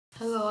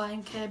Hello,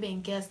 I'm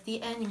Kevin. Guess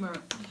the animal.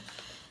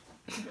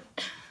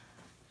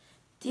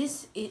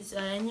 This is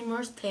an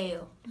animal's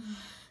tail.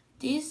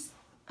 This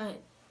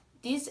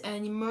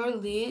animal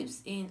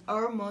lives in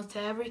almost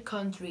every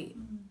country.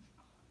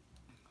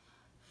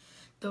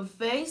 The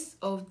face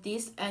of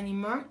this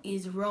animal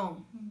is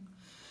round.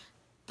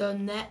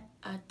 The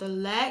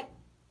legs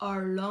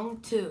are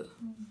long too.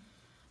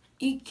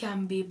 It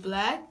can be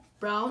black,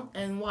 brown,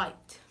 and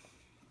white.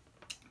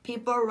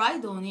 People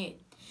ride on it.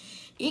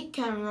 It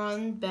can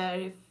run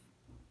very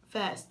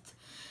fast,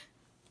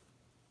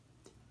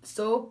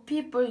 so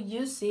people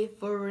use it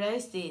for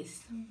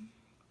races.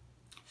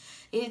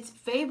 Its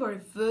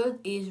favorite food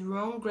is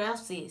long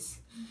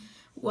grasses.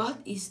 What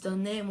is the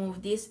name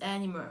of this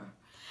animal?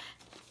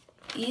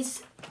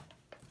 It's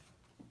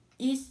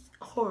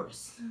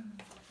horse.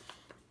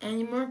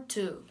 Animal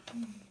 2.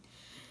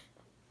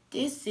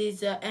 This is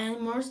the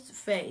animal's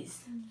face.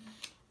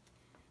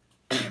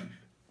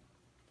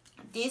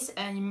 This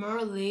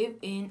animal lives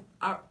in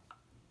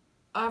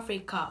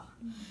Africa.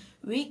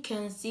 We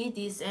can see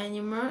this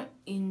animal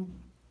in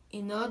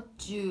a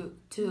zoo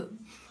too.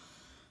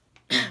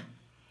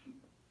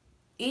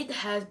 It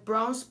has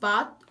brown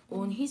spots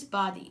on his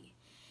body.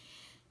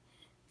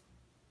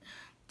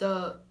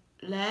 The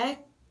leg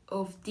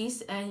of this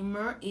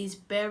animal is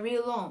very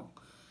long.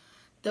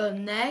 The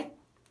neck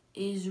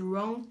is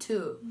long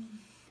too.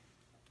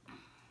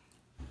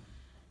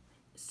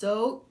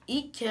 So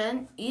it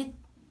can eat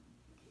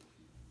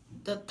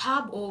the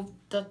top of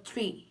the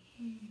tree.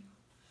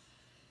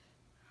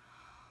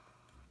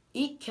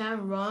 It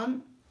can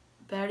run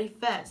very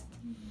fast.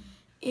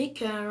 It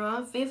can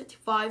run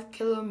 55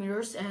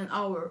 kilometers an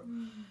hour.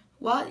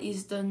 What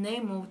is the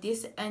name of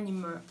this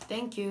animal?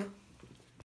 Thank you.